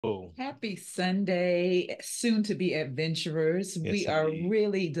Oh, Happy Sunday, soon to be adventurers. yes, We are indeed.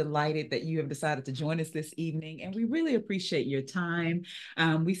 really delighted that you have decided to join us this evening, and we really appreciate your time.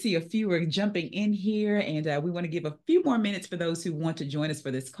 We see a few are jumping in here, and we want to give a few more minutes for those who want to join us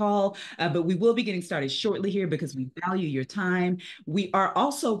for this call. But we will be getting started shortly here because we value your time. We are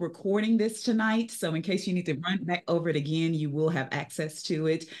also recording this tonight, so in case you need to run back over it again, you will have access to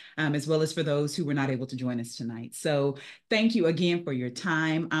it, as well as for those who were not able to join us tonight. So, thank you again for your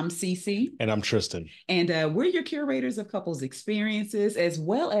time. I'm Cece, And I'm Tristan. and we're your curators of couples experiences as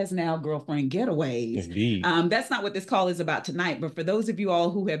well as now girlfriend getaways. Indeed. That's not what this call is about tonight, but for those of you all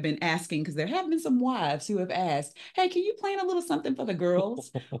who have been asking, because there have been some wives who have asked, hey, can you plan a little something for the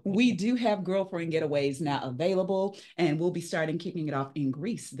girls? We do have girlfriend getaways now available, and we'll be starting kicking it off in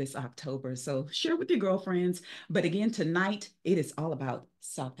Greece this October. So share with your girlfriends. But again, tonight, it is all about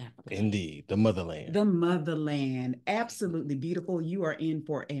South Africa. Indeed. The motherland. The motherland. Absolutely beautiful. You are in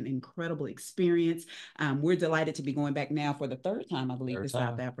for an incredible experience. We're delighted to be going back now for the third time, I believe, Third to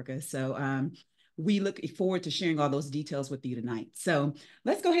South time. Africa. So we look forward to sharing all those details with you tonight. So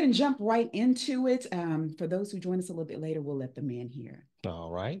let's go ahead and jump right into it. For those who join us a little bit later, we'll let the man hear. All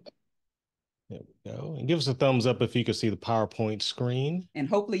right. There we go. And give us a thumbs up if you can see the PowerPoint screen. And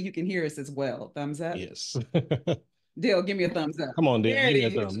hopefully you can hear us as well. Thumbs up. Yes. Dale, give me a thumbs up. Come on, Dan. There it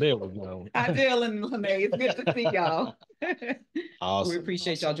Give me a is. thumb. There we go. Hi, Dale and Lene. It's good to see y'all. We Awesome.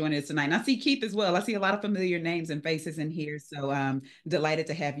 appreciate y'all Awesome. joining us tonight. And I see Keith as well. I see a lot of familiar names and faces in here. So I'm delighted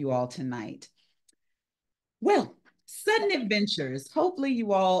to have you all tonight. Well, Sudden Adventures. Hopefully,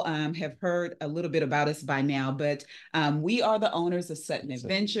 you all have heard a little bit about us by now, but we are the owners of Sutton So,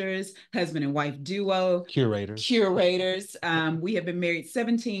 Adventures, husband and wife duo, curators. curators. We have been married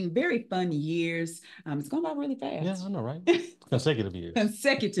 17 very fun years. It's gone by really Yeah, I fast. know, right? Consecutive years.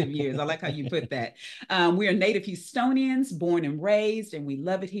 Consecutive years. I like how you put that. We are native Houstonians, born and raised, and we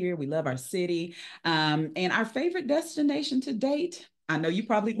love it here. We love our city. And our favorite destination to date, I know you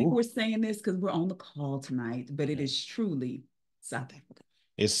probably think Ooh. we're saying this because we're on the call tonight, but it Yeah. is truly South Africa.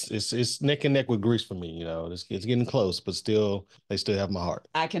 It's neck and neck with Greece for me, you know. It's getting close, but still they still have my heart.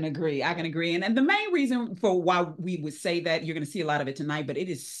 I can agree. I can agree. And the main reason for why we would say that, you're going to see a lot of it tonight, but it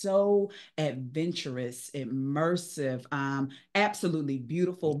is so adventurous, immersive, absolutely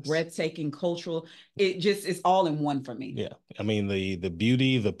beautiful, Yes. breathtaking, cultural. It just is all in one for me. Yeah. I mean the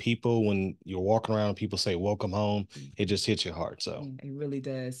beauty, the people when you're walking around, people say welcome home, it just hits your heart. So Yeah, it really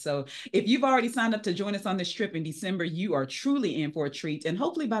does. So, if you've already signed up to join us on this trip in December, you are truly in for a treat. And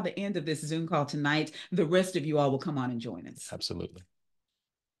hopefully, by the end of this Zoom call tonight, the rest of you all will come on and join us. absolutely.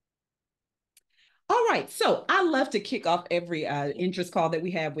 All right. So I love to kick off every interest call that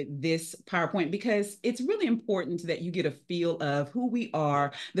we have with this PowerPoint because it's really important that you get a feel of who we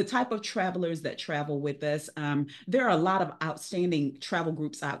are, the type of travelers that travel with us. There are a lot of outstanding travel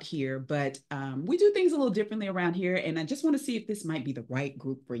groups out here, but we do things a little differently around here. And I just want to see if this might be the right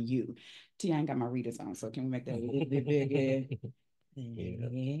group for you. T, I ain't got my readers on, so can we make that a little bit bigger?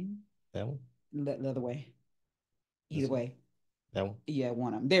 Yeah. That one. The other way. Either This one. way. That one. Yeah,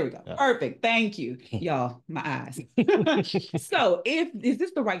 one of them. There we go. Yeah. Perfect. Thank you, y'all. My eyes. So, if is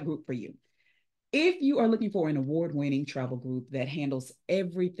this the right group for you? If you are looking for an award-winning travel group that handles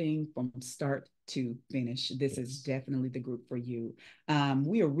everything from start to finish, this is Yes. definitely the group for you.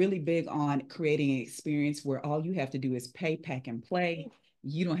 We are really big on creating an experience where all you have to do is pay, pack, and play.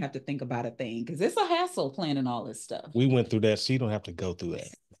 You don't have to think about a thing because it's a hassle planning all this stuff. We went through that, so you don't have to go through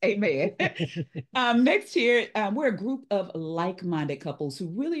Amen. that. Next here, we're a group of like-minded couples who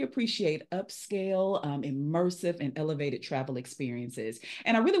really appreciate upscale, immersive, and elevated travel experiences.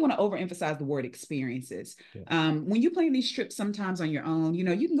 And I really want to overemphasize the word experiences. Yeah. When you plan these trips sometimes on your own,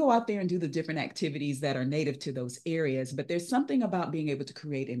 you can go out there and do the different activities that are native to those areas, but there's something about being able to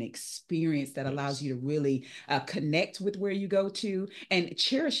create an experience that allows Yes. you to really connect with where you go to and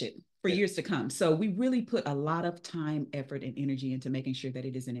cherish it for Yeah. years to come. So we really put a lot of time, effort, and energy into making sure that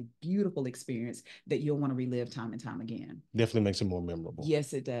it is a beautiful experience that you'll want to relive time and time again. Definitely makes it more memorable.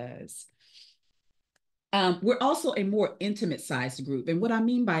 Yes, it does. We're also a more intimate sized group. And what I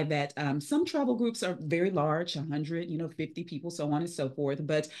mean by that, some travel groups are very large, 100, 50 people, so on and so forth.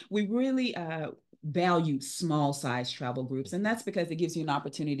 But we really value small size travel groups. And that's because it gives you an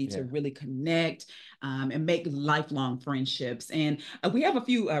opportunity to Yeah. really connect and make lifelong friendships. And we have a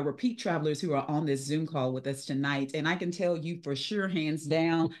few repeat travelers who are on this Zoom call with us tonight. And I can tell you for sure, hands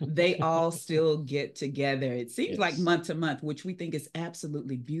down, they all still get together. It seems like Yes. month to month, which we think is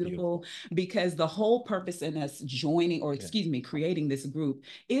absolutely beautiful Beautiful. because the whole purpose in us joining, or Yeah. excuse me, creating this group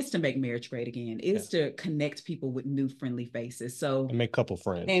is to make marriage great again, is Yeah. to connect people with new friendly faces. So And make couple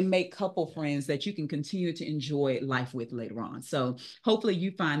friends. and make couple Yeah. friends that you can continue to enjoy life with later on. So hopefully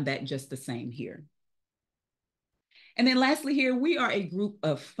you find that just the same here. And then lastly, here, we are a group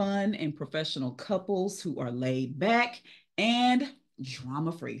of fun and professional couples who are laid back and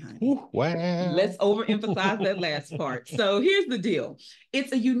drama free, honey. Ooh, wow. Let's overemphasize that last part. So here's the deal.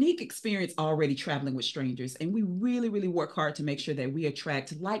 It's a unique experience already traveling with strangers. And we really, really work hard to make sure that we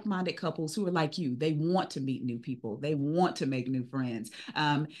attract like-minded couples who are like you. They want to meet new people. They want to make new friends.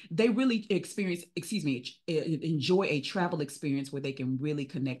 They really enjoy a travel experience where they can really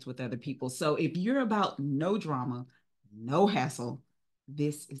connect with other people. So if you're about no drama, no hassle,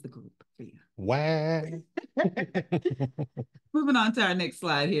 this is the group for you. Wow. Moving on to our next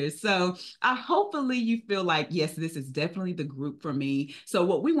slide here. So hopefully you feel like, yes, this is definitely the group for me. So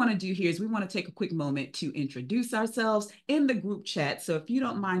what we want to do here is we want to take a quick moment to introduce ourselves in the group chat. So if you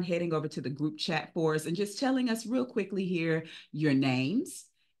don't mind heading over to the group chat for us and just telling us real quickly here your names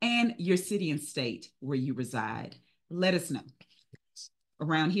and your city and state where you reside. Let us know.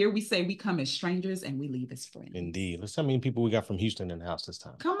 Around here, we say we come as strangers and we leave as friends. Indeed. Let's see how many people we got from Houston in the house this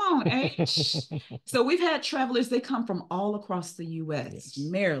time. Come on, H. So we've had travelers, they come from all across the U.S., yes.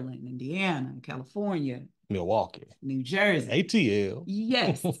 Maryland, Indiana, California, Milwaukee, New Jersey, ATL.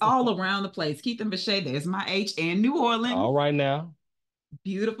 Yes, all around the place. Keith and Bechet, there's my H, and New Orleans. All right now.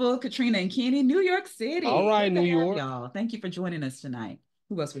 Beautiful Katrina and Kenny, New York City. All right, New York. Y'all. Thank you for joining us tonight.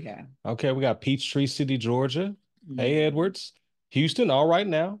 Who else we have? Okay, we got Peachtree City, Georgia. Mm-hmm. Hey, Edwards. Houston, all right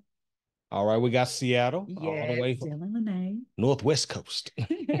now. All right, we got Seattle. Yes, all the way Northwest Coast.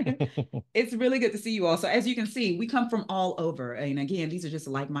 It's really good to see you all. So as you can see, we come from all over. And again, these are just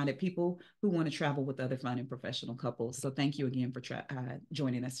like-minded people who want to travel with other fun and professional couples. So thank you again for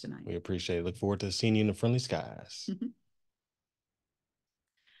joining us tonight. We appreciate it. Look forward to seeing you in the friendly skies.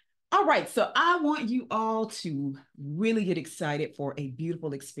 All right, so I want you all to really get excited for a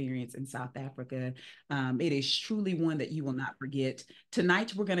beautiful experience in South Africa. It is truly one that you will not forget.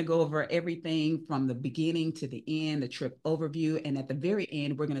 Tonight, we're going to go over everything from the beginning to the end, the trip overview, and at the very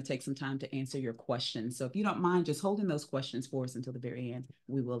end, we're going to take some time to answer your questions. So if you don't mind just holding those questions for us until the very end,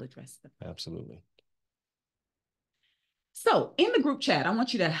 we will address them. Absolutely. So in the group chat, I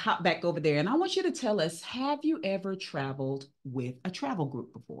want you to hop back over there and I want you to tell us, have you ever traveled with a travel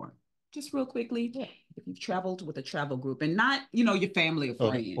group before? Just real quickly, if you've traveled with a travel group and not, your family or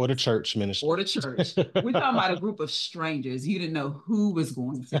friends. Or the church ministry. Or the church. We're talking about a group of strangers. You didn't know who was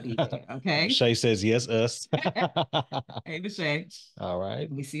going to be there, okay? Shay says, yes, us. Hey, Shay. All right.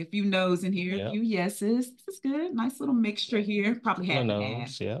 We see a few no's in here, a few yeses. This is good. Nice little mixture here. Probably half and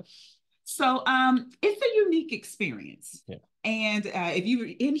half. Yeah. So it's a unique experience. Yeah. And if you're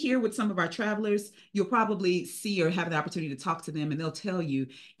in here with some of our travelers, you'll probably see or have the opportunity to talk to them and they'll tell you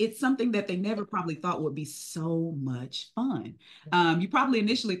it's something that they never probably thought would be so much fun. You probably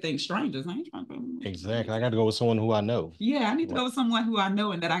initially think strangers. I ain't trying to Exactly. I got to go with someone who I know. Yeah, I need to go with someone who I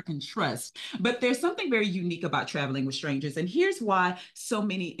know and that I can trust. But there's something very unique about traveling with strangers. And here's why so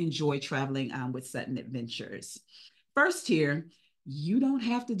many enjoy traveling with Sutton Adventures. First here, you don't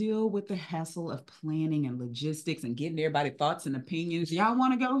have to deal with the hassle of planning and logistics and getting everybody's thoughts and opinions. Y'all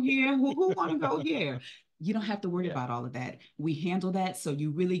want to go here? Who want to go here? You don't have to worry about all of that. We handle that. So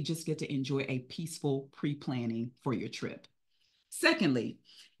you really just get to enjoy a peaceful pre-planning for your trip. Secondly,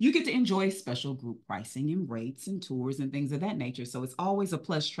 you get to enjoy special group pricing and rates and tours and things of that nature. So it's always a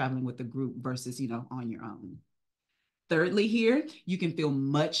plus traveling with the group versus, on your own. Thirdly, here, you can feel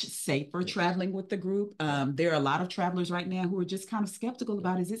much safer traveling with the group. There are a lot of travelers right now who are just kind of skeptical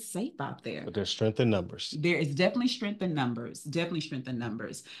about, is it safe out there? But there's strength in numbers. There is definitely strength in numbers,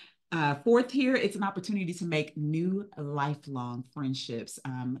 Fourth here, it's an opportunity to make new lifelong friendships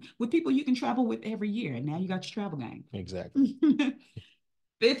with people you can travel with every year. And now you got your travel gang. Exactly.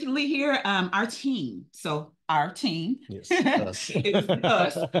 Fifthly here, our team. So our team yes, us. is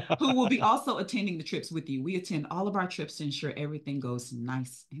us who will be also attending the trips with you. We attend all of our trips to ensure everything goes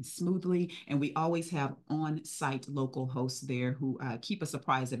nice and smoothly. And we always have on-site local hosts there who keep us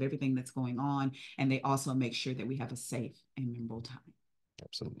apprised of everything that's going on. And they also make sure that we have a safe and memorable time.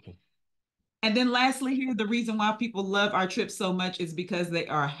 Absolutely. And then lastly here, the reason why people love our trips so much is because they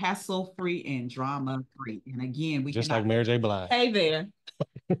are hassle-free and drama-free. And again, we just like Mary J. Blige. Hey there.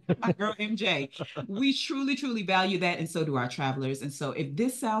 My girl MJ. We truly, truly value that, and so do our travelers. And so if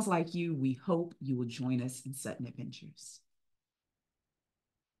this sounds like you, we hope you will join us in Sutton Adventures.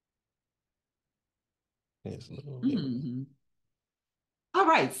 Yes. Mm-hmm. All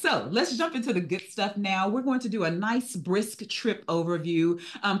right, so let's jump into the good stuff now. We're going to do a nice, brisk trip overview.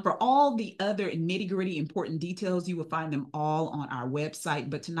 For all the other nitty gritty important details, you will find them all on our website.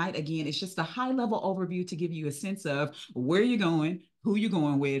 But tonight, again, it's just a high level overview to give you a sense of where you're going, who you're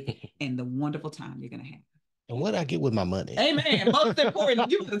going with, and the wonderful time you're going to have. And what I get with my money. Amen. Most important,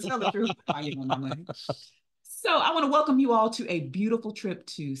 you can tell the truth. I get with my money. So I want to welcome you all to a beautiful trip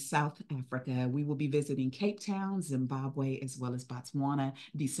to South Africa. We will be visiting Cape Town, Zimbabwe, as well as Botswana,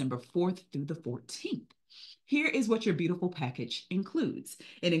 December 4th through the 14th. Here is what your beautiful package includes.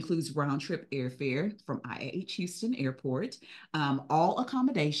 It includes round trip airfare from IAH Houston Airport, all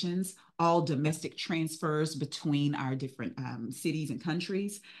accommodations, all domestic transfers between our different cities and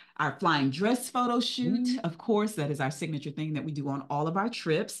countries, our flying dress photo shoot, of course, that is our signature thing that we do on all of our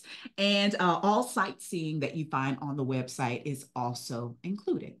trips, and all sightseeing that you find on the website is also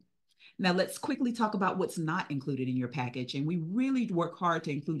included. Now, let's quickly talk about what's not included in your package. And we really work hard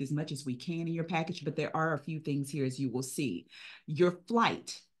to include as much as we can in your package, but there are a few things here, as you will see. Your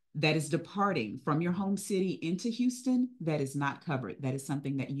flight that is departing from your home city into Houston, that is not covered. That is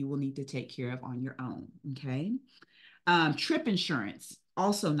something that you will need to take care of on your own, okay? Trip insurance,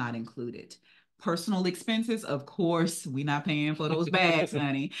 also not included. Personal expenses, of course, we're not paying for those bags,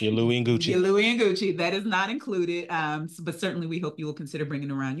 honey. Your Louis and Gucci. Your Louis and Gucci, that is not included. But certainly we hope you will consider bringing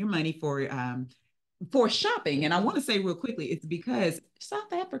around your money for shopping. And I want to say real quickly, it's because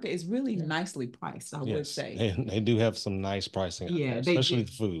South Africa is really nicely priced, I would say. They do have some nice pricing out there, especially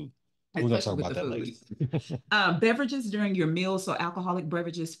the food. We're going to talk about that later. Beverages during your meals, so alcoholic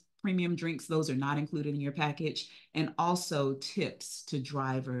beverages, premium drinks, those are not included in your package. And also tips to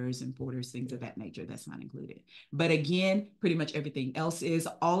drivers and porters, things of that nature, that's not included. But again, pretty much everything else is.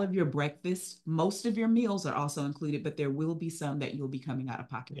 All of your breakfast, most of your meals are also included, but there will be some that you'll be coming out of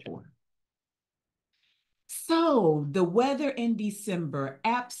pocket for. So the weather in December,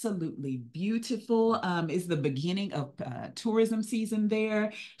 absolutely beautiful. Is the beginning of tourism season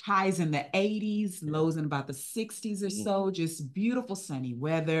there. Highs in the 80s, lows in about the 60s or so. Just beautiful sunny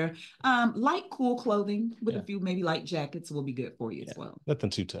weather. Light, cool clothing with a few maybe light jackets will be good for you as well. Nothing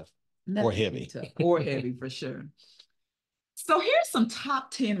too tough. Or heavy. Or heavy for sure. So here's some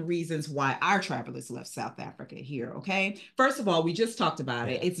top 10 reasons why our travelers left South Africa here, okay? First of all, we just talked about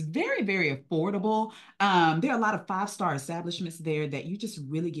it. It's very, very affordable. There are a lot of five-star establishments there that you just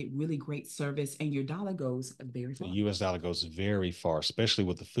really get really great service, and your dollar goes very far. The U.S. dollar goes very far, especially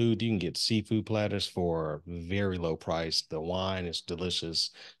with the food. You can get seafood platters for very low price. The wine is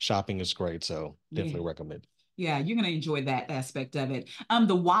delicious. Shopping is great, so definitely recommend it. Yeah, you're going to enjoy that aspect of it.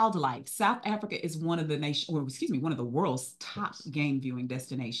 The wildlife. South Africa is one of the one of the world's top game viewing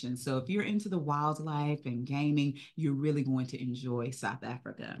destinations. So if you're into the wildlife and gaming, you're really going to enjoy South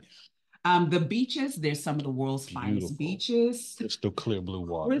Africa. The beaches, there's some of the world's finest beaches. Crystal clear blue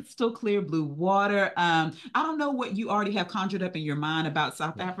water. Crystal clear blue water. I don't know what you already have conjured up in your mind about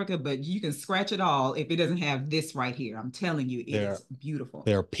South Africa, but you can scratch it all if it doesn't have this right here. I'm telling you, it is beautiful.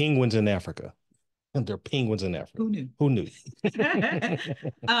 There are penguins in Africa. And there are penguins in Africa. Who knew? Who knew?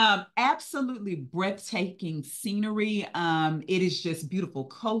 Absolutely breathtaking scenery. It is just beautiful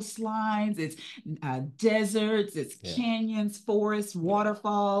coastlines. It's deserts. It's canyons, forests,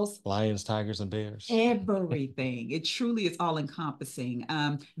 waterfalls. Lions, tigers, and bears. Everything. It truly is all encompassing.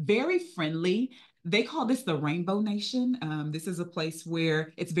 Very friendly. They call this the Rainbow Nation. This is a place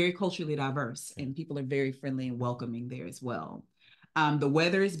where it's very culturally diverse, and people are very friendly and welcoming there as well. The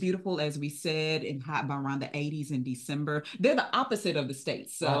weather is beautiful, as we said, and hot by around the 80s in December. They're the opposite of the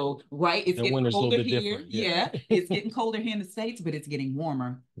States. So, it's getting colder here. Yeah, it's getting colder here in the States, but it's getting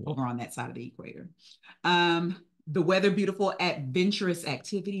warmer over on that side of the equator. The weather, beautiful, adventurous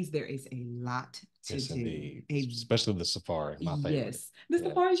activities. There is a lot to do. Indeed. Especially the safari, my favorite. Yes. The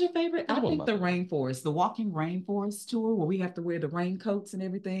safari is your favorite? I think the rainforest, the walking rainforest tour where we have to wear the raincoats and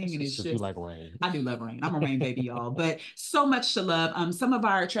everything. And it's just, you like rain. I do love rain. I'm a rain baby, y'all. But so much to love. Some of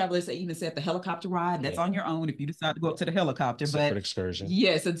our travelers even said the helicopter ride. That's on your own if you decide to go up to the helicopter. Separate excursion.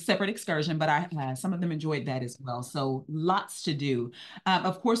 Yes, a separate excursion. But some of them enjoyed that as well. So lots to do.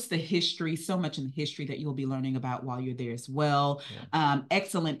 Of course, the history, so much in the history that you'll be learning about while you're there as well.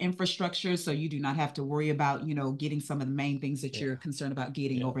 Excellent infrastructure. So you do not have to worry about, getting some of the main things that you're concerned about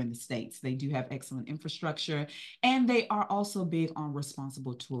getting over in the States. They do have excellent infrastructure, and they are also big on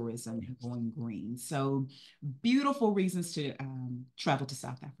responsible tourism and going green. So beautiful reasons to travel to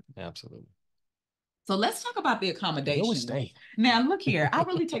South Africa. Absolutely. So let's talk about the accommodations. Now, look here, I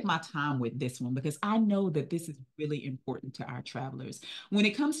really take my time with this one because I know that this is really important to our travelers. When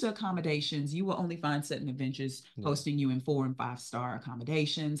it comes to accommodations, you will only find Sutton Adventures hosting you in 4 and 5 star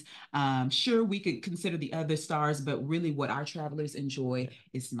accommodations. Sure, we could consider the other stars, but really what our travelers enjoy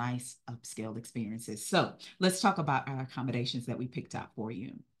is nice upscale experiences. So let's talk about our accommodations that we picked out for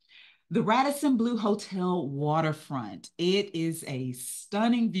you. The Radisson Blue Hotel waterfront. It is a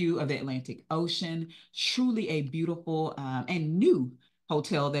stunning view of the Atlantic Ocean, truly a beautiful and new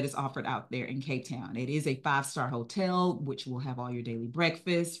hotel that is offered out there in Cape Town. It is a 5 star hotel, which will have all your daily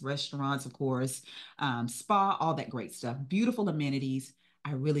breakfasts, restaurants, of course, spa, all that great stuff. Beautiful amenities.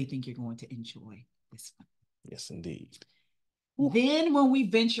 I really think you're going to enjoy this one. Yes, indeed. Then when we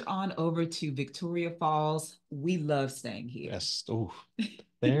venture on over to Victoria Falls, we love staying here. Yes. Oh,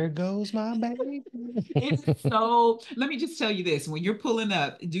 there goes my baby. So let me just tell you this. When you're pulling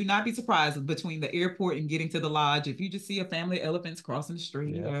up, do not be surprised between the airport and getting to the lodge. If you just see a family of elephants crossing the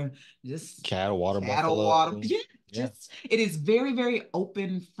street or just cattle, buffalo. Yeah, just it is very, very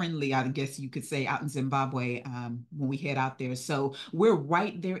open friendly, I guess you could say, out in Zimbabwe when we head out there. So we're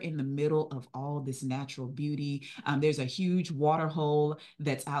right there in the middle of all this natural beauty. There's a huge water hole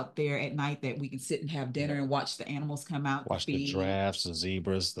that's out there at night that we can sit and have dinner and watch the animals come out. Watch the giraffes, the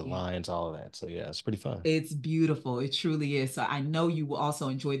zebras, the lions, all of that. So yeah, it's pretty fun. It's beautiful. It truly is. So I know you will also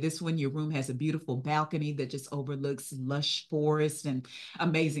enjoy this one. Your room has a beautiful balcony that just overlooks lush forest and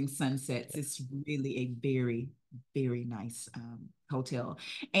amazing sunsets. It's really a very, very nice hotel.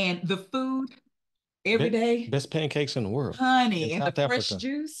 And the food every day. Best pancakes in the world. Honey, and the fresh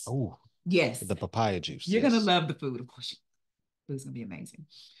juice. Oh, yes. The papaya juice. You're going to love the food, of course. Food's going to be amazing.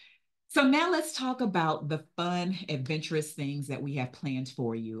 So now let's talk about the fun, adventurous things that we have planned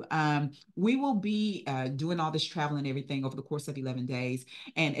for you. We will be doing all this travel and everything over the course of 11 days.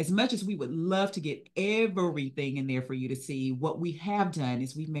 And as much as we would love to get everything in there for you to see, what we have done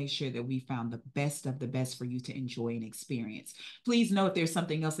is we've made sure that we found the best of the best for you to enjoy and experience. Please know if there's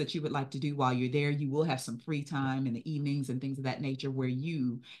something else that you would like to do while you're there, you will have some free time in the evenings and things of that nature where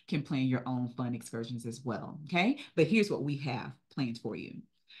you can plan your own fun excursions as well. Okay, but here's what we have planned for you.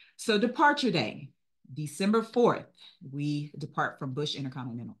 So departure day, December 4th, we depart from Bush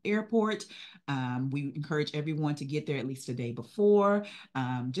Intercontinental Airport. We encourage everyone to get there at least a day before.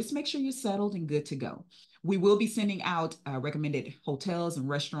 Just make sure you're settled and good to go. We will be sending out recommended hotels and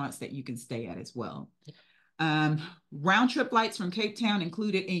restaurants that you can stay at as well. Round trip flights from Cape Town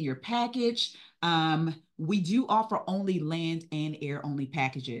included in your package. We do offer only land and air only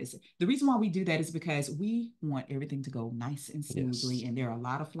packages. The reason why we do that is because we want everything to go nice and smoothly. And there are a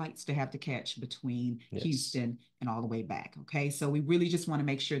lot of flights to have to catch between Houston and all the way back. Okay. So we really just want to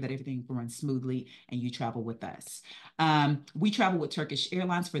make sure that everything runs smoothly and you travel with us. We travel with Turkish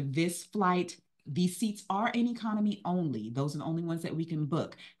Airlines for this flight. These seats are in economy only. Those are the only ones that we can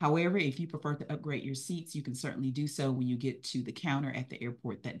book. However, if you prefer to upgrade your seats, you can certainly do so when you get to the counter at the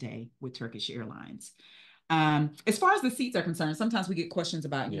airport that day with Turkish Airlines. As far as the seats are concerned, sometimes we get questions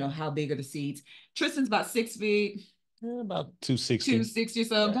about, you know, how big are the seats? Tristan's about 6 feet. About 260. 260 or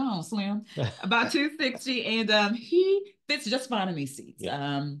so. Go on, Slim. About 260. And he fits just fine in these seats.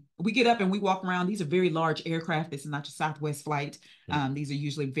 We get up and we walk around. These are very large aircraft. This is not your Southwest flight. These are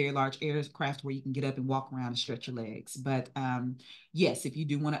usually very large aircraft where you can get up and walk around and stretch your legs. But yes, if you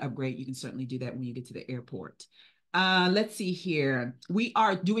do want to upgrade, you can certainly do that when you get to the airport. Let's see here. We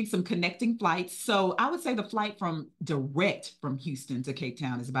are doing some connecting flights. So I would say the flight direct from Houston to Cape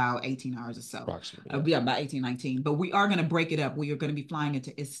Town is about 18 hours or so. Approximately. About 18, 19. But we are going to break it up. We are going to be flying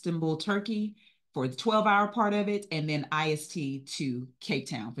into Istanbul, Turkey for the 12-hour part of it, and then IST to Cape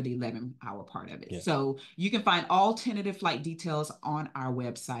Town for the 11-hour part of it. So you can find all tentative flight details on our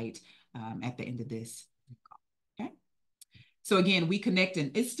website at the end of this. Okay. So again, we connect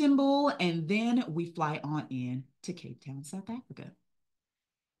in Istanbul and then we fly on in to Cape Town, South Africa.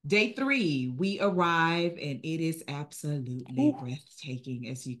 Day 3, we arrive and it is absolutely breathtaking.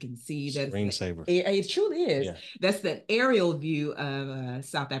 As you can see, screensaver. It truly is. That's the aerial view of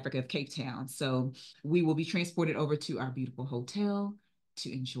South Africa, of Cape Town. So we will be transported over to our beautiful hotel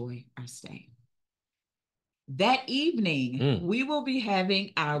to enjoy our stay. That evening, we will be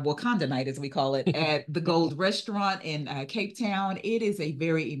having our Wakanda night, as we call it, at the Gold Restaurant in Cape Town. It is a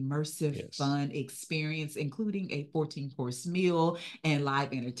very immersive, fun experience, including a 14-course meal and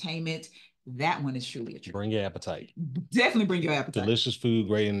live entertainment. That one is truly a treat. Bring your appetite. Definitely bring your appetite. Delicious food,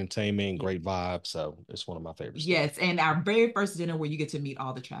 great entertainment, great vibes. So it's one of my favorites. Yes, and our very first dinner where you get to meet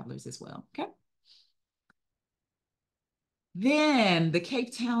all the travelers as well. Okay. Then the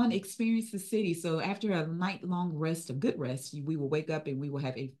Cape Town Experience the City. So after a night-long rest, a good rest, we will wake up and we will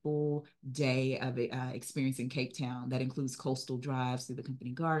have a full day of experiencing Cape Town. That includes coastal drives through the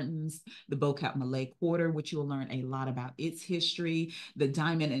Company Gardens, the Bocat Malay Quarter, which you'll learn a lot about its history, the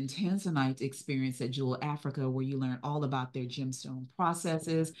Diamond and Tanzanite experience at Jewel Africa, where you learn all about their gemstone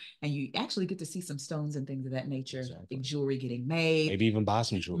processes, and you actually get to see some stones and things of that nature, exactly. Jewelry getting made. Maybe even buy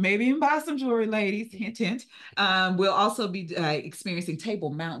some jewelry. Maybe even buy some jewelry, ladies. Hint, hint. We'll also be experiencing Table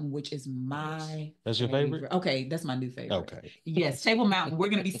Mountain, which is my That's your favorite? Okay, that's my new favorite. Okay. Yes, Table Mountain. We're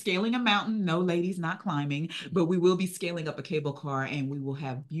going to be scaling a mountain. No, ladies, not climbing, but we will be scaling up a cable car, and we will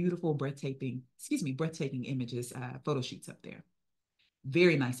have beautiful, breathtaking images, photo shoots up there.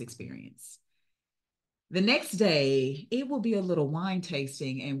 Very nice experience. The next day, it will be a little wine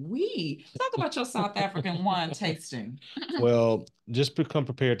tasting, and we talk about your South African wine tasting. Well, just become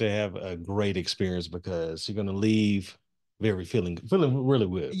prepared to have a great experience because you're going to leave feeling really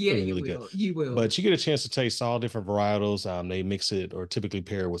good. Yeah, feeling you really will. Good. You will. But you get a chance to taste all different varietals. They mix it or typically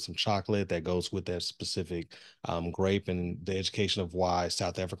pair it with some chocolate that goes with that specific grape, and the education of why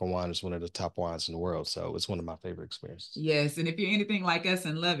South African wine is one of the top wines in the world. So it's one of my favorite experiences. Yes, and if you're anything like us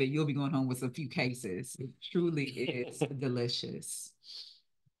and love it, you'll be going home with a few cases. It truly is delicious.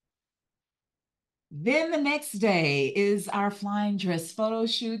 Then the next day is our flying dress photo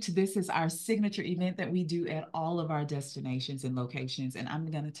shoot. This is our signature event that we do at all of our destinations and locations. And I'm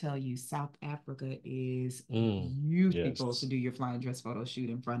going to tell you, South Africa is beautiful to do your flying dress photo shoot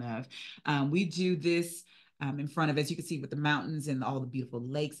in front of. We do this in front of, as you can see, with the mountains and all the beautiful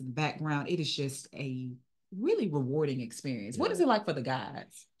lakes in the background. It is just a really rewarding experience. Yeah. What is it like for the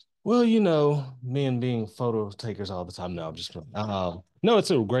guys? Well, men being photo takers all the time. No, I'm just no,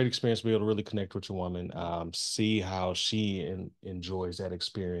 it's a great experience to be able to really connect with your woman, see how she enjoys that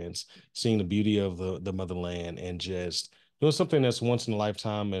experience, seeing the beauty of the motherland, and just doing something that's once in a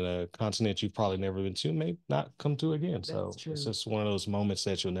lifetime in a continent you've probably never been to, may not come to again. That's so true. It's just one of those moments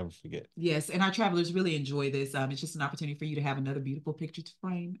that you'll never forget. Yes, and our travelers really enjoy this. It's just an opportunity for you to have another beautiful picture to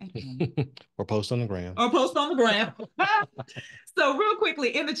frame at home. Or post on the gram. So real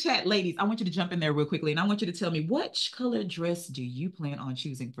quickly in the chat, ladies, I want you to jump in there real quickly, and I want you to tell me, which color dress do you plan on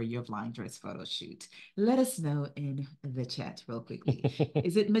choosing for your flying dress photo shoot? Let us know in the chat real quickly.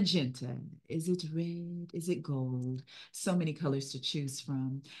 Is it magenta? Is it red? Is it gold? So many colors to choose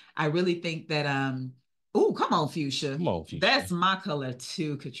from. I really think that oh, come on, fuchsia. Come on, fuchsia. That's my color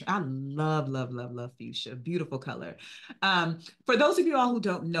too, Katrina. I love, love, love, love fuchsia. Beautiful color. For those of you all who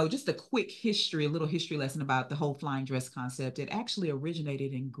don't know, just a little history lesson about the whole flying dress concept. It actually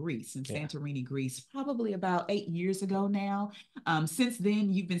originated in Greece, in Santorini, Greece, probably about 8 years ago now. Since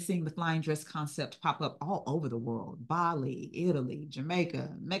then, you've been seeing the flying dress concept pop up all over the world. Bali, Italy, Jamaica,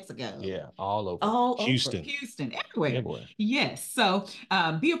 Mexico. Yeah, all over. Houston, everywhere. Yes. So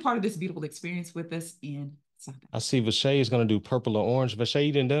be a part of this beautiful experience with us in South. I see Vache is going to do purple or orange. Vache,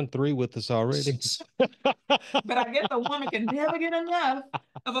 you done 3 with us already. But I guess a woman can never get enough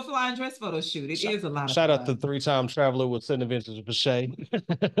of a flying dress photo shoot. It is a lot of fun. Shout out to 3-time traveler with Sutton Adventures, Vache.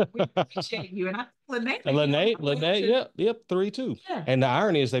 We appreciate you. And Lene, yep, 3 too. Yeah. And the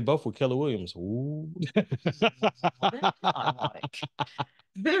irony is they both were Keller Williams. Ooh.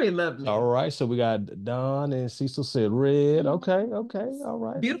 Very lovely. All right, so we got Don and Cecil said red. Okay, all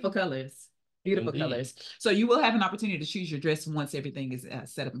right. Beautiful colors. Beautiful colors. So you will have an opportunity to choose your dress once everything is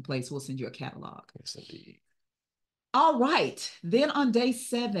set up in place. We'll send you a catalog. Yes, indeed. All right. Then on day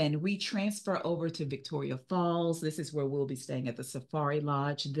 7, we transfer over to Victoria Falls. This is where we'll be staying at the Safari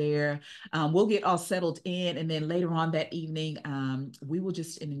Lodge there. We'll get all settled in. And then later on that evening, we will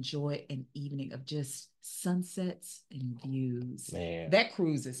just enjoy an evening of just sunsets and views. Man, that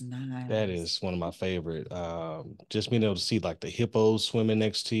cruise is nice. That is one of my favorite. Just being able to see like the hippos swimming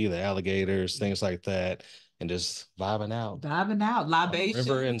next to you, the alligators, things like that, and just vibing out. Libation.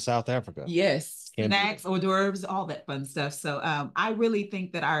 River in South Africa. Yes. Snacks, hors d'oeuvres, all that fun stuff. So I really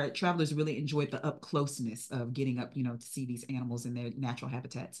think that our travelers really enjoyed the up closeness of getting up, to see these animals in their natural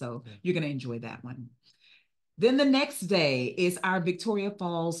habitat. So you're going to enjoy that one. Then the next day is our Victoria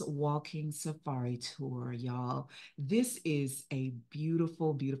Falls walking safari tour, y'all. This is a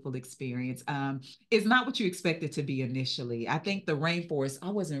beautiful, beautiful experience. It's not what you expect it to be initially. I think the rainforest, I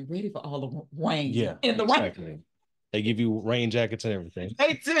wasn't ready for all the rain. Yeah, rain. They give you rain jackets and everything.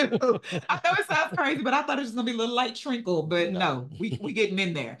 They do. I know it sounds crazy, but I thought it was going to be a little light trinkle, but no, we getting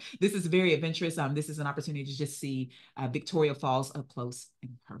in there. This is very adventurous. This is an opportunity to just see Victoria Falls up close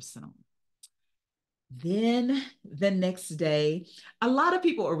and personal. Then the next day, a lot of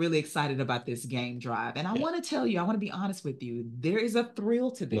people are really excited about this game drive. And I Yeah. want to tell you, I want to be honest with you, there is a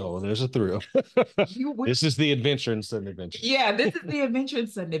thrill to No, this. there's a thrill. You would, This is the adventure in Sutton Adventures. yeah, this is the adventure and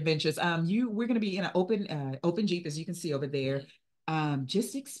sudden adventures. We're going to be in an open Jeep, as you can see over there.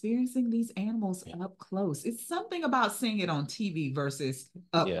 Just experiencing these animals Yeah. up close. It's something about seeing it on TV versus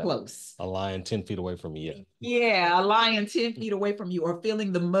up Yeah. close. A lion 10 feet away from me. Yeah. Yeah, a lion 10 feet away from you, or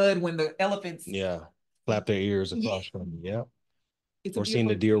feeling the mud when the elephants. Yeah. Flap their ears Yeah, across from me. Yeah. it's a Or seeing beautiful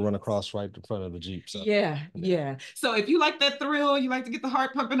the deer run experience. across right in front of the Jeep. So, Yeah, yeah. yeah. So if you like that thrill, you like to get the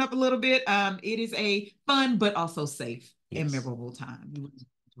heart pumping up a little bit, it is a fun but also safe and Yes. memorable time. You would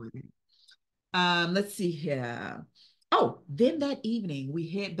enjoy it. Let's see here. Oh, then that evening we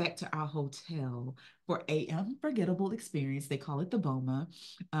head back to our hotel for a unforgettable experience. They call it the Boma,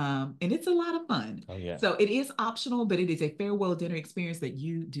 and it's a lot of fun. Oh, yeah. So it is optional, but it is a farewell dinner experience that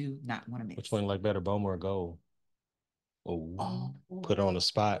you do not want to Which miss. one you like better, Boma or Gold? Oh, Oh, put on the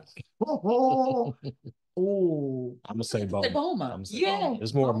spot. oh, oh. I'm gonna say Say Boma. I'm Boma. gonna say Yeah, Boma.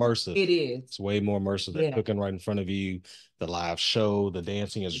 It's more Boma. immersive. It is. It's way more immersive. They're Yeah. cooking right in front of you. The live show, the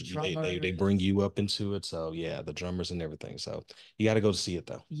dancing The is they bring drummers. you up into it. So yeah, the drummers and everything. So you got to go to see it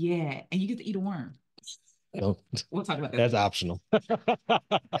though. Yeah. And you get to eat a worm. You know, We'll talk about that that's later. optional.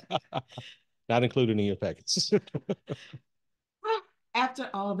 Not included in your package. After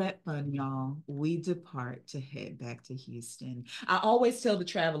all that fun, y'all, we depart to head back to Houston. I always tell the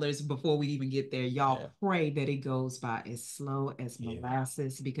travelers before we even get there, y'all Yeah. pray that it goes by as slow as Yeah.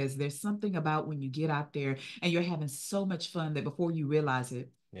 molasses because there's something about when you get out there and you're having so much fun that before you realize it,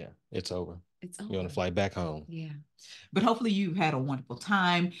 Yeah. It's over. it's You're on a over. flight back home. Yeah. But hopefully you've had a wonderful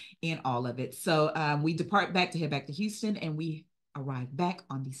time in all of it. So we depart back to head back to Houston and we arrive back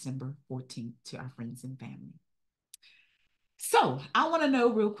on December 14th to our friends and family. So I want to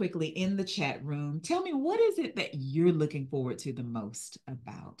know real quickly in the chat room, tell me what is it that you're looking forward to the most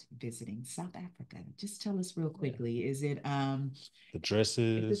about visiting South Africa? Just tell us real Yeah. quickly. The Is it the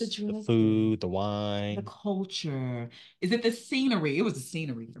dresses, the dresses, food, the the wine. culture? Is it the scenery? It was the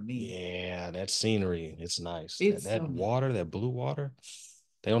scenery for me. Yeah, that scenery. It's nice. That It's that so nice. water, that blue water.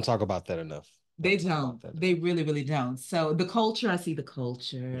 They don't talk about that enough. They They don't talk about don't. that They enough. really, really don't. So the culture, I see the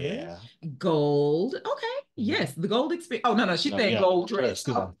culture. Yeah. Gold. Okay. Mhm. Yes, the gold experience. Oh, no, no. She's No, saying yeah. gold dress.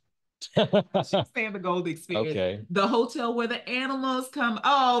 Dress. Oh, Yeah. she's saying the gold experience. Okay. The hotel where the animals come.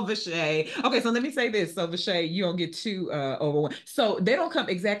 Oh, Vishay. Okay, so let me say this. So, Vishay, you don't get too overwhelmed. So they don't come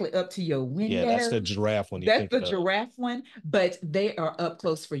exactly up to your Yeah, that's window. the giraffe one you're That's the thinking of. giraffe one, but they are up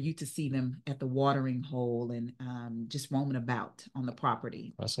close for you to see them at the watering hole and just roaming about on the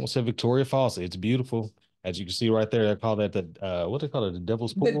property. I someone said Victoria Falls. It's beautiful. As you can see right there, they call that the what they call it, the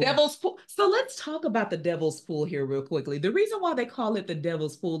Devil's The Pool. Devil's Pool. So let's talk about the Devil's Pool here, real quickly. The reason why they call it the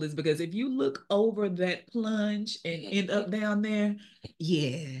Devil's Pool is because if you look over that plunge and end up down there, yeah,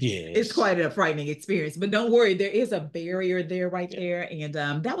 it's Yes. quite a frightening experience. But don't worry, there is a barrier there right Yeah. there. And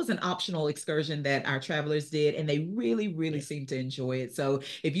that was an optional excursion that our travelers did, and they really, really Yeah. seem to enjoy it. So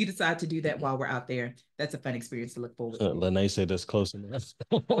if you decide to do that while we're out there, that's a fun experience to look forward to. Lene said that's close enough.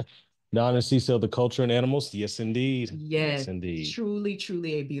 Don and Cecil, the culture and animals. Yes, indeed. Yes, Yes, indeed. truly,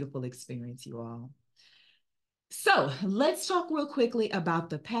 truly a beautiful experience, you all. So let's talk real quickly about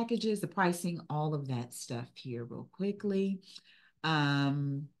the packages, the pricing, all of that stuff here, real quickly.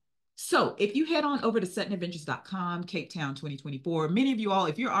 Um, so if you head on over to SuttonAdventures.com, Cape Town 2024, many of you all,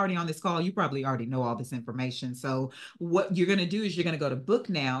 if you're already on this call, you probably already know all this information. So what you're going to do is you're going to go to book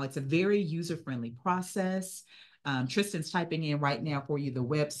now. It's a very user-friendly process. Tristan's typing in right now for you the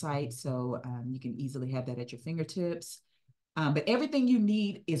website, so you can easily have that at your fingertips. But everything you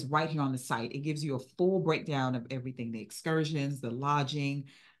need is right here on the site. It gives you a full breakdown of everything, the excursions, the lodging,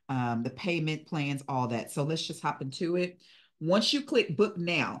 the payment plans, all that. So let's just hop into it. Once you click book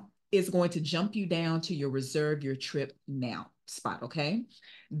now, it's going to jump you down to your reserve your trip now spot. Okay.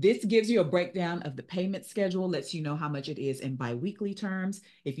 This gives you a breakdown of the payment schedule, lets you know how much it is in biweekly terms.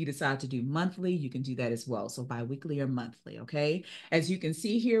 If you decide to do monthly, you can do that as well. So biweekly or monthly. Okay. As you can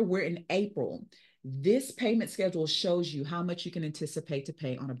see here, we're in April. This payment schedule shows you how much you can anticipate to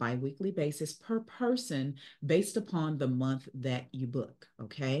pay on a biweekly basis per person based upon the month that you book.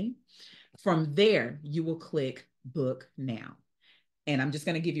 Okay. From there, you will click book now. And I'm just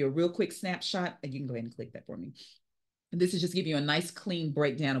going to give you a real quick snapshot. And you can go ahead and click that for me. And this is just give you a nice clean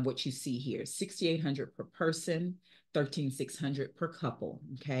breakdown of what you see here. 6,800 per person, 13,600 per couple.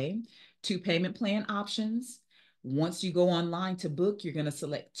 Okay. Two payment plan options. Once you go online to book, you're going to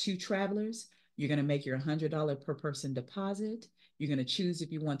select two travelers. You're going to make your $100 per person deposit. You're going to choose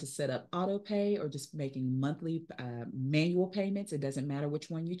if you want to set up auto pay or just making monthly manual payments. It doesn't matter which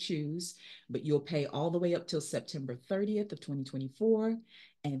one you choose, but you'll pay all the way up till September 30th of 2024,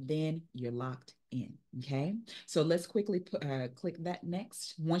 and then you're locked in. Okay. So let's quickly click that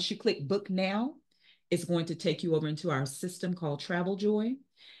next. Once you click book now, it's going to take you over into our system called Travel Joy.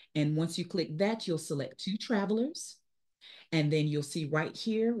 And once you click that, you'll select two travelers. And then you'll see right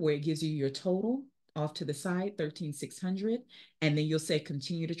here where it gives you your total off to the side, 13,600. And then you'll say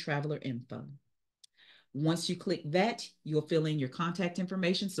continue to traveler info. Once you click that, you'll fill in your contact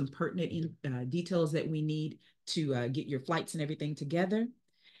information, some pertinent details that we need to get your flights and everything together.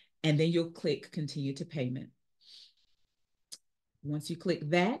 And then you'll click continue to payment. Once you click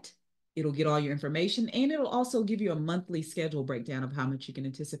that, it'll get all your information, and it'll also give you a monthly schedule breakdown of how much you can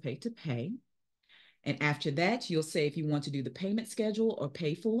anticipate to pay. And after that, you'll say if you want to do the payment schedule or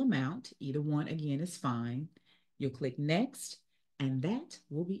pay full amount. Either one, again, is fine. You'll click next, and that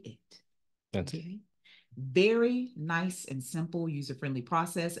will be it. That's it. Very nice and simple, user-friendly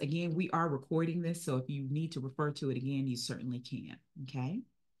process. Again, we are recording this, so if you need to refer to it again, you certainly can. Okay.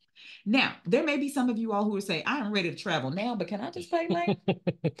 Now, there may be some of you all who are saying, I'm ready to travel now, but can I just pay later?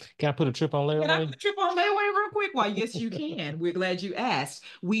 Can I put a trip on layaway? Can I put a trip on layaway real quick? Why, yes, you can. We're glad you asked.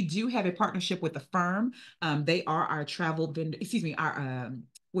 We do have a partnership with the firm. They are our travel vendor, excuse me, our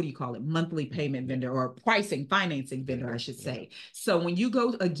what do you call it? Monthly payment vendor or pricing, financing vendor, I should say. So when you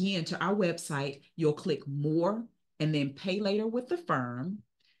go again to our website, you'll click more and then pay later with the firm.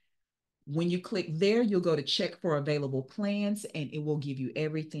 When you click there, you'll go to check for available plans and it will give you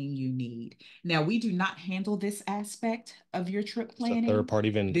everything you need. Now, we do not handle this aspect of your trip planning. It's a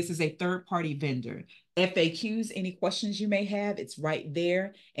third-party vendor. This is a third-party vendor. FAQs, any questions you may have, it's right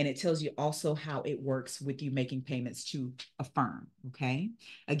there. And it tells you also how it works with you making payments to a firm, okay?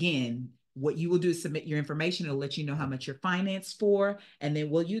 Again, what you will do is submit your information. It'll let you know how much you're financed for. And then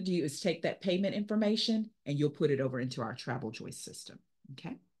what you do is take that payment information and you'll put it over into our Travel Joy system,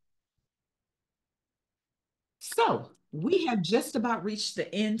 okay? So we have just about reached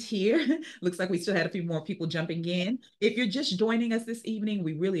the end here. Looks like we still had a few more people jumping in. If you're just joining us this evening,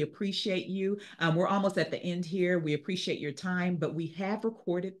 we really appreciate you. We're almost at the end here. We appreciate your time, but we have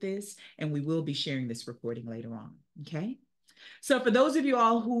recorded this and we will be sharing this recording later on. Okay. So for those of you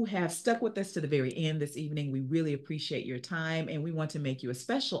all who have stuck with us to the very end this evening, we really appreciate your time and we want to make you a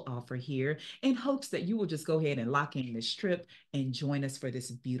special offer here in hopes that you will just go ahead and lock in this trip and join us for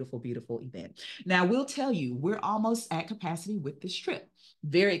this beautiful, beautiful event. Now, we'll tell you, we're almost at capacity with this trip.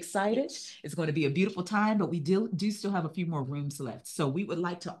 Very excited. It's going to be a beautiful time, but we do still have a few more rooms left. So we would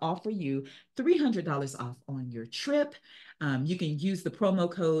like to offer you $300 off on your trip. You can use the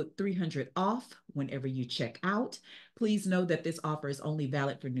promo code 300 off whenever you check out. Please know that this offer is only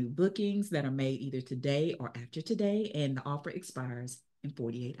valid for new bookings that are made either today or after today, and the offer expires in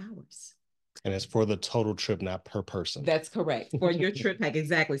 48 hours. And it's for the total trip, not per person. That's correct. For your trip pack,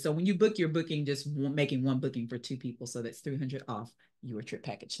 exactly. So when you book your booking, just making one booking for two people. So that's 300 off your trip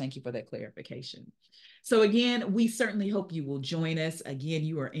package. Thank you for that clarification. So again, we certainly hope you will join us. Again,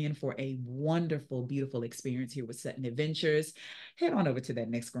 you are in for a wonderful, beautiful experience here with Sutton Adventures. Head on over to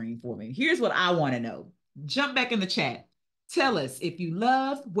that next screen for me. Here's what I want to know. Jump back in the chat. Tell us if you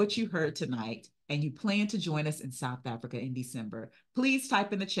love what you heard tonight and you plan to join us in South Africa in December. Please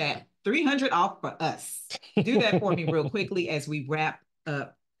type in the chat 300 off for us. Do that for me real quickly as we wrap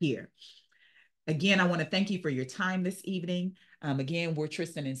up here. Again, I want to thank you for your time this evening. Again, we're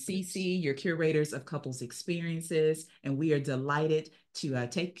Tristan and Cece, your curators of couples experiences, and we are delighted to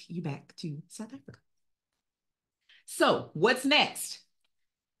take you back to South Africa. So what's next?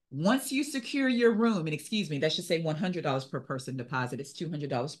 Once you secure your room, and excuse me, that should say $100 per person deposit. It's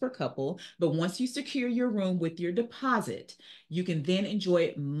 $200 per couple. But once you secure your room with your deposit, you can then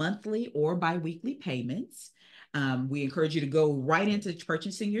enjoy monthly or biweekly payments. We encourage you to go right into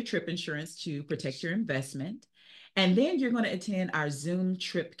purchasing your trip insurance to protect your investment. And then you're going to attend our Zoom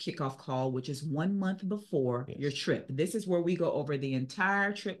trip kickoff call, which is 1 month before your trip. This is where we go over the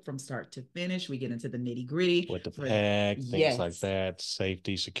entire trip from start to finish. We get into the nitty gritty. What to pack, things like that,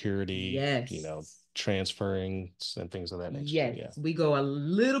 safety, security, transferring and things of that nature. Yes, we go a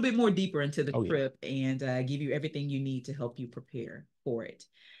little bit more deeper into the trip and give you everything you need to help you prepare for it.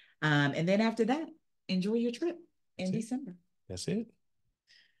 And then after that, enjoy your trip in December. That's it.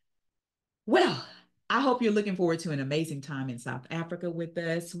 Well, I hope you're looking forward to an amazing time in South Africa with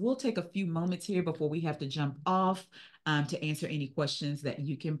us. We'll take a few moments here before we have to jump off to answer any questions that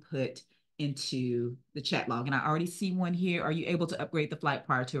you can put into the chat log. And I already see one here. Are you able to upgrade the flight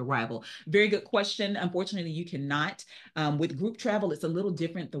prior to arrival? Very good question. Unfortunately, you cannot. With group travel, it's a little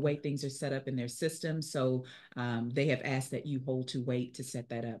different the way things are set up in their system. So they have asked that you hold to wait to set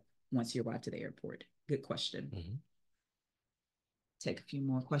that up once you arrive to the airport. Good question. Mm-hmm. Take a few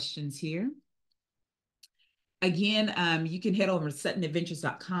more questions here. Again, you can head over to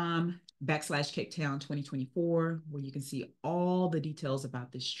suttonadventures.com/Cape Town 2024, where you can see all the details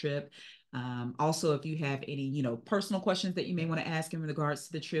about this trip. Also, if you have any, personal questions that you may want to ask in regards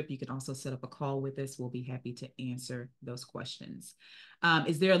to the trip, you can also set up a call with us. We'll be happy to answer those questions.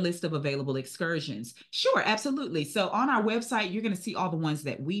 Is there a list of available excursions? Sure, absolutely. So on our website, you're going to see all the ones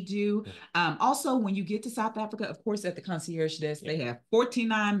that we do. Also, when you get to South Africa, of course, at the concierge desk, they have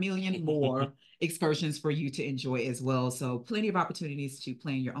 49 million more excursions for you to enjoy as well. So plenty of opportunities to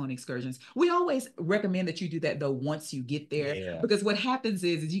plan your own excursions. We always recommend that you do that though once you get there, because what happens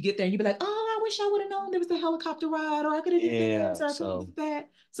is you get there and you be like, oh, I wish I would have known there was a helicopter ride, or I could have did this, or I could have did that.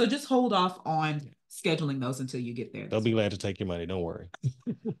 So just hold off on scheduling those until you get there. They'll be glad to take your money. Don't worry.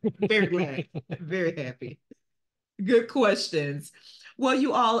 Very glad. Very happy. Good questions. Well,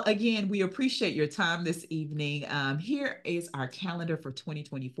 you all, again, we appreciate your time this evening. Here is our calendar for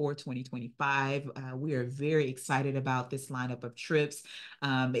 2024, 2025. We are very excited about this lineup of trips.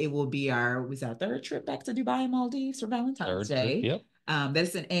 It will be our third trip back to Dubai and Maldives for Valentine's Day. Yep.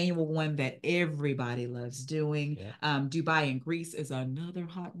 That's an annual one that everybody loves doing. Yeah. Dubai and Greece is another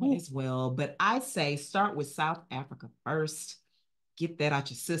hot one as well. But I say start with South Africa first. Get that out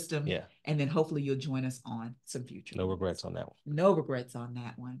your system. Yeah. And then hopefully you'll join us on some future. No regrets on that one. No regrets on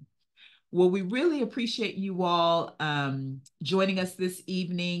that one. Well, we really appreciate you all joining us this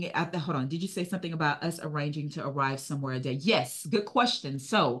evening. Hold on. Did you say something about us arranging to arrive somewhere a day? Yes. Good question.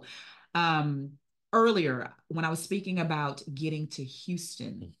 So earlier, when I was speaking about getting to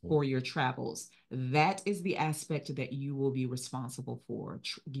Houston for your travels, that is the aspect that you will be responsible for,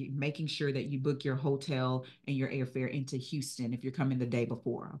 making sure that you book your hotel and your airfare into Houston if you're coming the day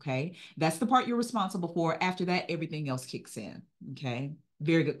before, okay? That's the part you're responsible for. After that, everything else kicks in, okay?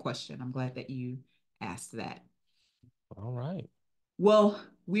 Very good question. I'm glad that you asked that. All right. Well,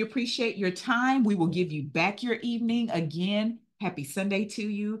 we appreciate your time. We will give you back your evening. Again, happy Sunday to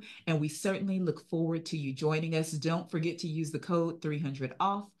you, and we certainly look forward to you joining us. Don't forget to use the code 300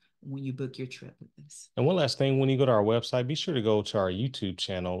 off when you book your trip with us. And one last thing, when you go to our website, be sure to go to our YouTube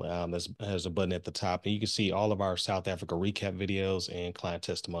channel. That has a button at the top, and you can see all of our South Africa recap videos and client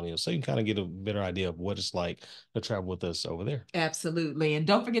testimonials, so you can kind of get a better idea of what it's like to travel with us over there. Absolutely. And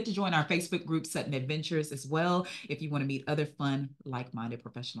don't forget to join our Facebook group, Sutton Adventures, as well, if you want to meet other fun, like-minded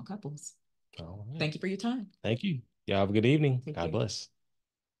professional couples. All right. Thank you for your time. Thank you. Y'all have a good evening. God bless.